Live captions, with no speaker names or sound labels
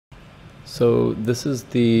So this is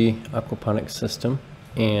the aquaponics system,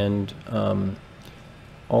 and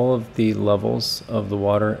all of the levels of the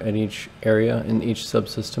water at each area in each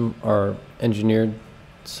subsystem are engineered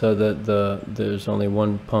so that there's only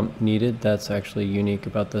one pump needed. That's actually unique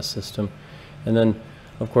about this system. And then,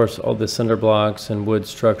 of course, all the cinder blocks and wood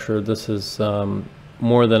structure. This is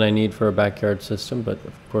more than I need for a backyard system, but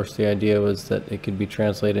of course the idea was that it could be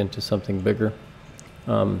translated into something bigger.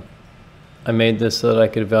 I made this so that I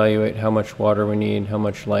could evaluate how much water we need, how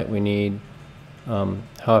much light we need,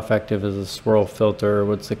 how effective is a swirl filter,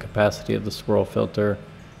 what's the capacity of the swirl filter,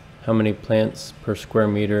 how many plants per square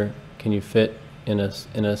meter can you fit in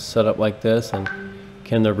a setup like this, and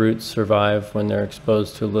can the roots survive when they're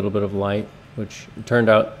exposed to a little bit of light, which turned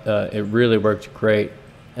out it really worked great.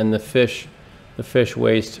 And the fish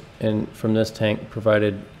waste from this tank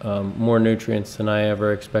provided more nutrients than I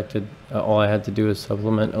ever expected. All I had to do is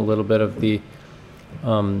supplement a little bit of the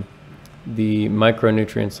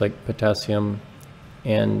micronutrients like potassium,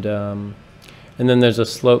 and then there's a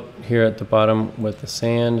slope here at the bottom with the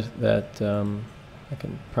sand that I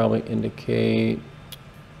can probably indicate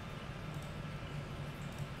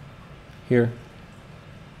here.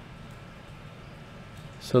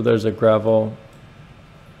 So there's a gravel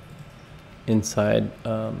inside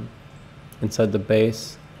the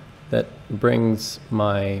base that brings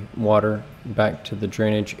my water back to the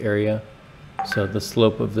drainage area. So the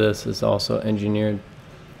slope of this is also engineered,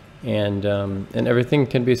 and everything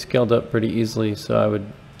can be scaled up pretty easily. So I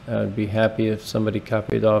would be happy if somebody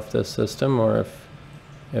copied off this system, or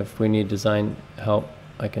if we need design help,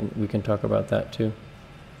 we can talk about that too.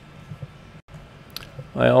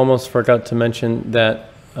 I almost forgot to mention that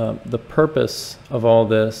the purpose of all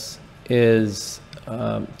this is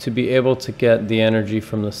to be able to get the energy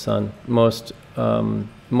from the sun. Most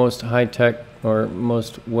high-tech or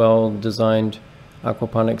most well-designed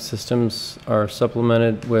aquaponics systems are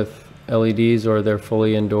supplemented with LEDs, or they're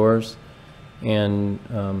fully indoors, and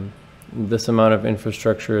this amount of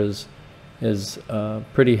infrastructure is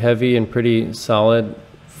pretty heavy and pretty solid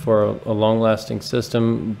for a long-lasting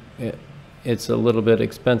system. It's a little bit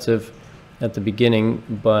expensive at the beginning,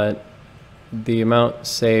 but the amount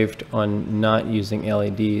saved on not using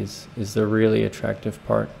LEDs is the really attractive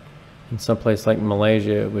part. In some place like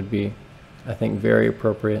Malaysia, it would be, I think, very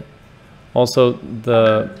appropriate. Also,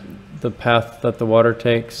 the path that the water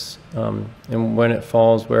takes and when it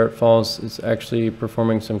falls, where it falls, is actually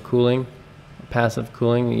performing some cooling, passive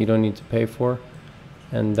cooling that you don't need to pay for,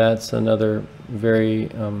 and that's another very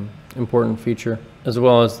important feature, as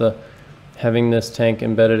well as having this tank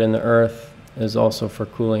embedded in the earth is also for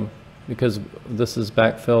cooling, because this is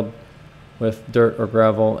backfilled with dirt or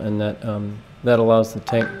gravel, and that allows the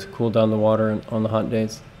tank to cool down the water on the hot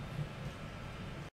days.